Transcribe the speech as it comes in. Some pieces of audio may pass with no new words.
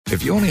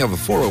If you only have a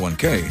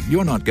 401k,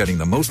 you're not getting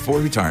the most for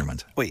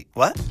retirement. Wait,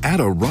 what? Add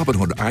a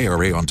Robinhood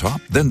IRA on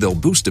top, then they'll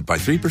boost it by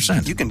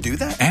 3%. You can do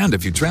that? And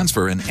if you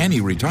transfer in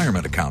any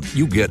retirement account,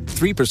 you get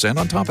 3%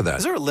 on top of that.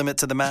 Is there a limit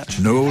to the match?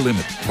 No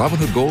limit.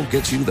 Robinhood Gold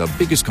gets you the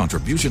biggest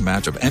contribution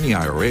match of any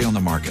IRA on the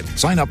market.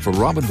 Sign up for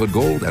Robinhood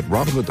Gold at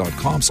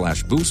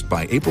Robinhood.com/boost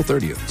by April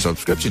 30th.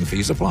 Subscription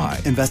fees apply.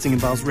 Investing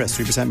involves risk.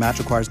 3% match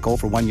requires gold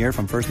for 1 year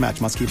from first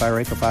match. Must keep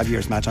IRA for 5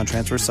 years. Match on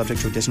transfers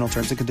subject to additional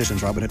terms and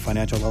conditions. Robinhood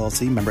Financial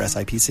LLC, member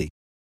SIPC.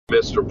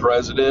 Mr.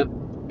 President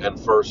and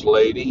First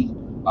Lady,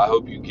 I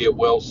hope you get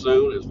well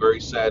soon. It's very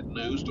sad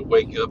news to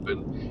wake up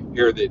and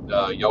hear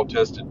that y'all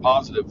tested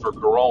positive for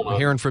corona. We're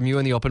hearing from you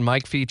in the open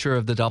mic feature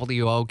of the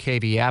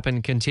WOKV app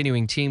and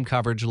continuing team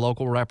coverage.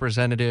 Local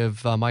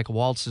Representative Michael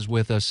Waltz is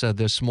with us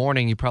this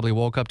morning. You probably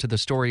woke up to the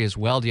story as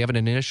well. Do you have an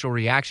initial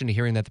reaction to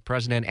hearing that the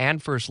President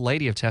and First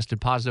Lady have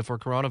tested positive for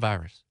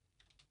coronavirus?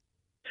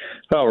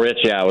 Oh, Rich,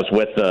 yeah, I was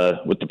with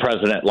the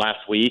President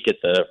last week at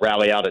the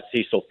rally out at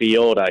Cecil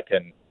Field. I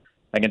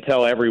can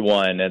tell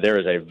everyone there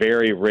is a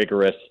very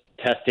rigorous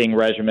testing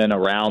regimen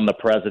around the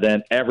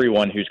President.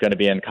 Everyone who's going to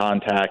be in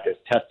contact is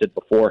tested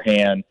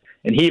beforehand.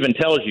 And he even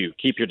tells you,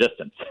 keep your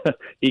distance.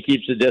 He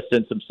keeps the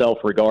distance himself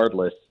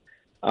regardless.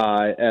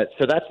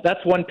 So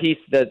that's one piece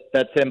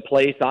that's in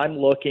place. I'm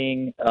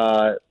looking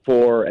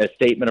for a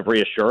statement of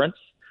reassurance,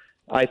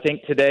 I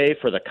think, today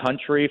for the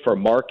country, for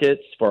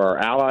markets, for our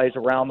allies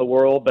around the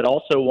world, but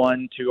also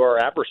one to our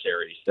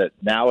adversaries that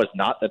now is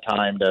not the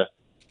time to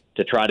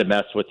try to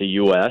mess with the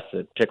U.S.,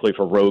 particularly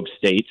for rogue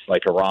states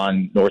like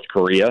Iran, North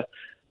Korea.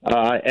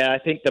 And I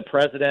think the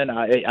President,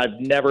 I've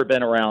never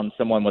been around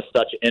someone with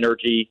such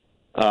energy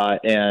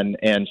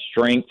and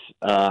strength.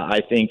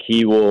 I think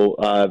he will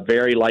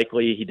very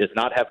likely, he does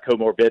not have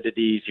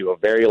comorbidities. He will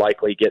very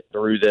likely get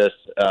through this,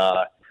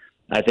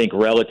 I think,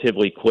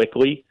 relatively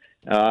quickly.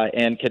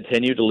 And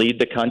continue to lead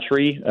the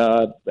country,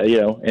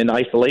 in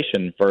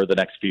isolation for the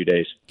next few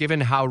days.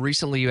 Given how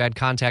recently you had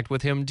contact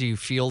with him, do you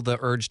feel the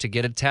urge to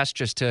get a test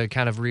just to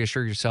kind of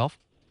reassure yourself?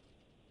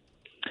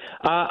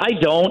 I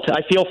don't.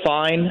 I feel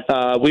fine.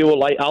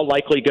 I'll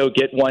likely go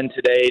get one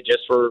today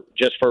just for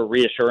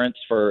reassurance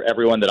for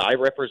everyone that I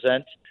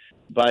represent.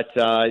 But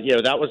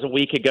that was a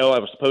week ago. I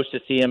was supposed to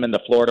see him in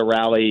the Florida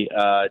rally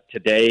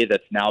today.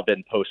 That's now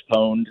been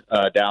postponed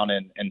down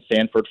in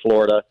Sanford,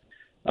 Florida.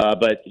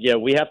 But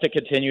we have to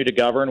continue to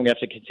govern. We have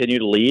to continue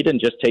to lead and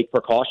just take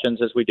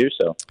precautions as we do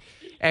so.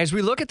 As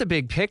we look at the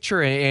big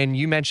picture, and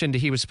you mentioned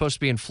he was supposed to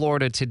be in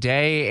Florida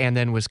today and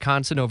then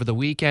Wisconsin over the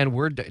weekend.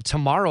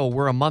 Tomorrow,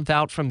 we're a month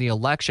out from the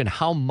election.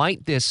 How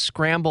might this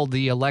scramble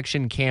the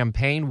election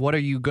campaign? What are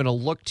you going to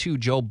look to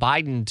Joe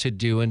Biden to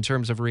do in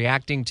terms of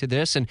reacting to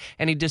this and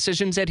any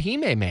decisions that he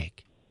may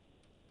make?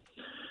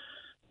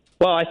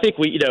 Well, I think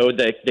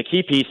the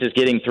key piece is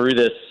getting through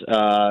this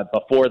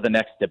before the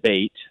next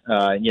debate.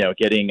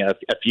 Getting a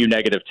few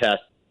negative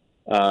tests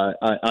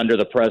under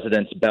the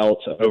President's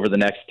belt over the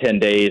next 10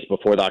 days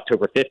before the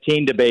October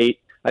 15 debate.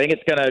 I think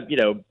it's going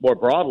to, more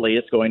broadly,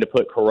 it's going to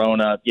put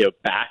corona,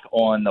 back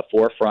on the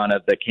forefront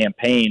of the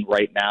campaign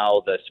right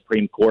now. The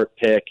Supreme Court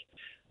pick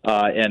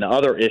and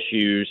other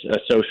issues,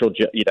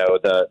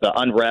 the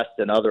unrest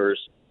and others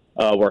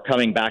were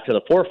coming back to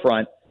the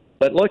forefront.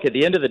 But look, at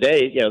the end of the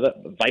day,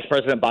 Vice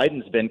President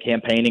Biden's been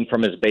campaigning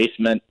from his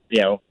basement,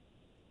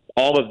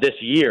 all of this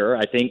year.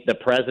 I think the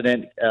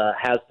president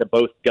has to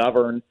both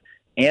govern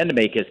and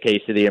make his case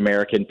to the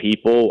American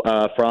people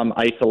from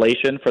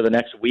isolation for the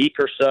next week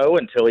or so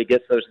until he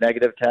gets those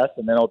negative tests,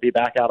 and then he'll be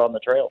back out on the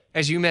trail.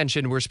 As you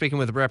mentioned, we're speaking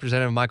with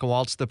Representative Michael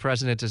Waltz. The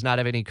president does not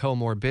have any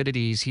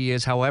comorbidities. He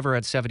is, however,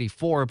 at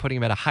 74, putting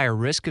him at a higher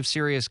risk of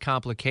serious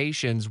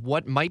complications.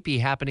 What might be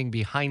happening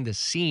behind the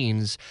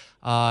scenes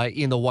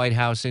in the White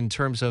House in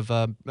terms of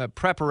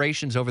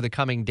preparations over the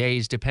coming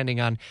days, depending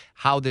on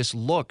how this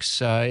looks?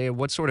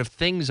 What sort of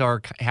things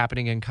are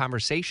happening and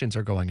conversations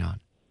are going on?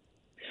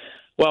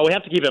 Well, we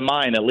have to keep in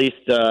mind, at least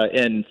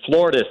in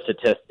Florida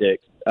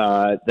statistics,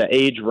 the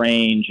age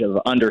range of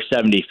under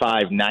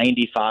 75,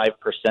 95%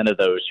 of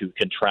those who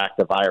contract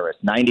the virus,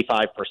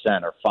 95%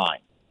 are fine.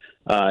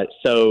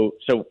 So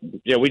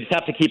we just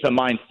have to keep in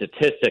mind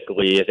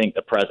statistically, I think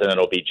the president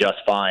will be just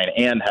fine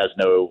and has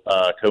no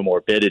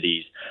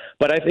comorbidities.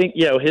 But I think,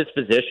 his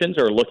physicians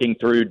are looking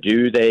through,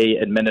 do they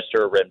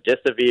administer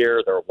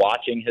remdesivir? They're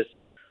watching his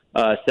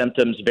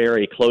symptoms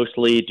very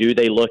closely. Do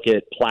they look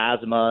at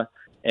plasma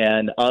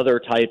and other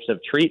types of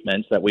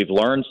treatments that we've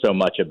learned so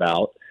much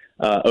about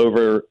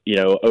over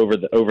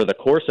the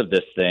course of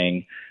this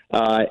thing,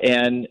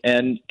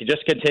 and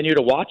just continue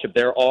to watch if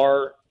there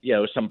are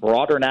some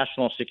broader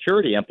national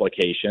security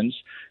implications.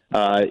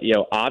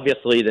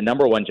 Obviously the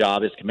number one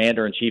job is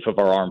commander in chief of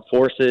our armed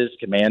forces,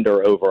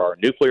 commander over our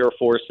nuclear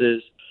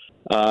forces.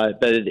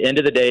 But at the end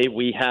of the day,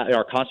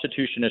 our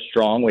Constitution is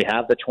strong. We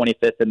have the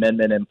 25th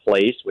Amendment in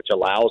place, which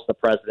allows the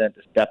president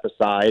to step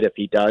aside if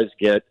he does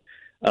get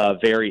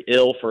very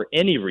ill for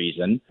any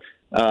reason,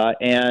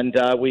 and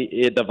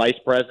the vice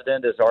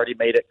president has already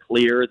made it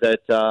clear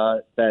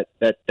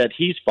that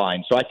he's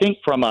fine. So I think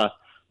from a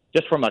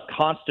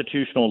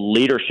constitutional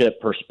leadership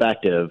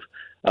perspective,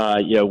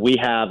 We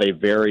have a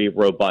very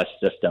robust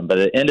system. But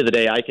at the end of the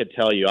day, I could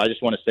tell you, I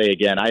just want to say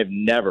again, I've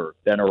never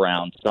been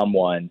around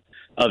someone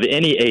of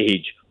any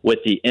age with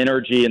the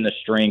energy and the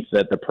strength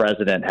that the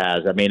president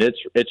has. I mean,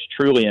 it's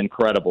truly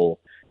incredible.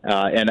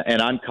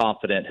 And I'm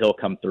confident he'll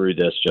come through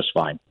this just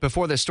fine.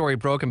 Before this story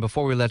broke and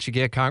before we let you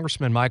get,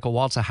 Congressman Michael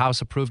Waltz, the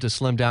House approved a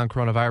slimmed-down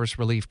coronavirus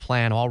relief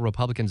plan. All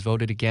Republicans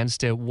voted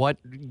against it. What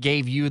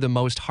gave you the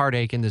most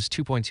heartache in this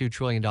 $2.2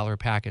 trillion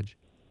package?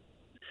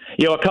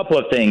 A couple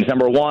of things.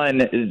 Number one,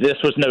 this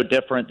was no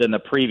different than the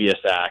previous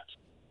act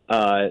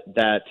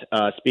that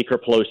Speaker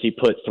Pelosi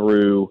put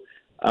through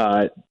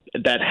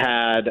that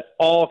had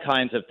all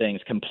kinds of things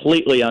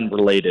completely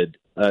unrelated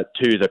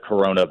to the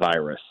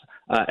coronavirus,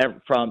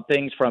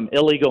 from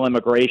illegal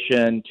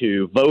immigration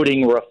to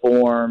voting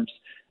reforms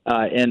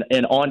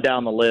and on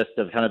down the list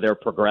of kind of their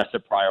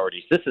progressive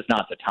priorities. This is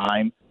not the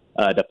time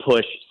to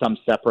push some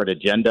separate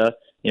agenda.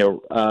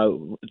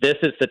 This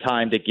is the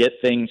time to get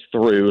things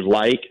through,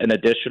 like an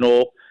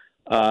additional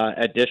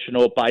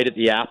bite at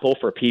the apple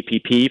for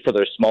PPP for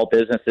those small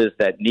businesses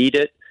that need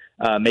it.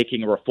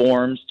 Making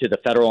reforms to the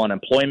federal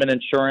unemployment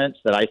insurance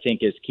that I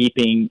think is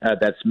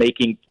that's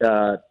making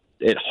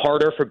it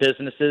harder for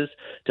businesses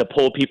to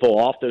pull people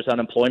off those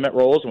unemployment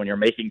rolls when you're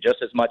making just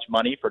as much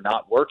money for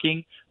not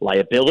working.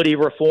 Liability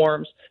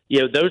reforms,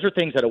 those are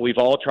things that we've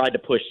all tried to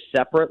push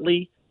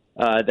separately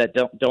that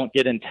don't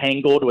get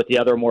entangled with the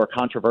other more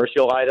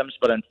controversial items.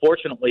 But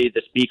unfortunately,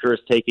 the speaker is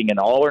taking an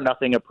all or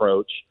nothing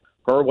approach,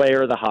 her way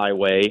or the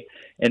highway.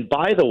 And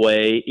by the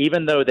way,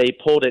 even though they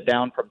pulled it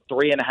down from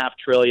 $3.5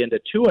 trillion to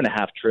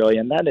 $2.5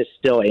 trillion, that is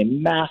still a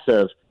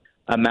massive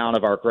amount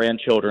of our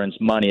grandchildren's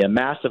money, a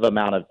massive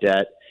amount of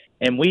debt.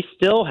 And we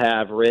still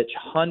have, Rich,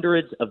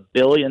 hundreds of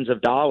billions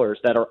of dollars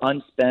that are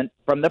unspent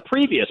from the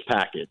previous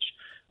package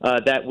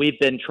that we've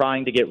been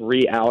trying to get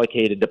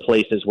reallocated to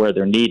places where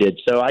they're needed.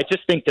 So I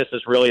just think this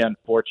is really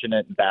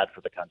unfortunate and bad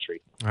for the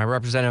country. All right,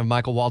 Representative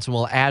Michael Waltz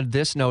will add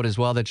this note as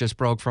well that just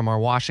broke from our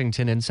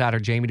Washington insider,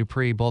 Jamie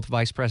Dupree. Both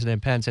Vice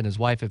President Pence and his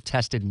wife have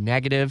tested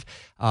negative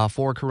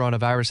for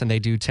coronavirus, and they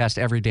do test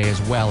every day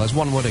as well, as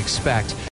one would expect.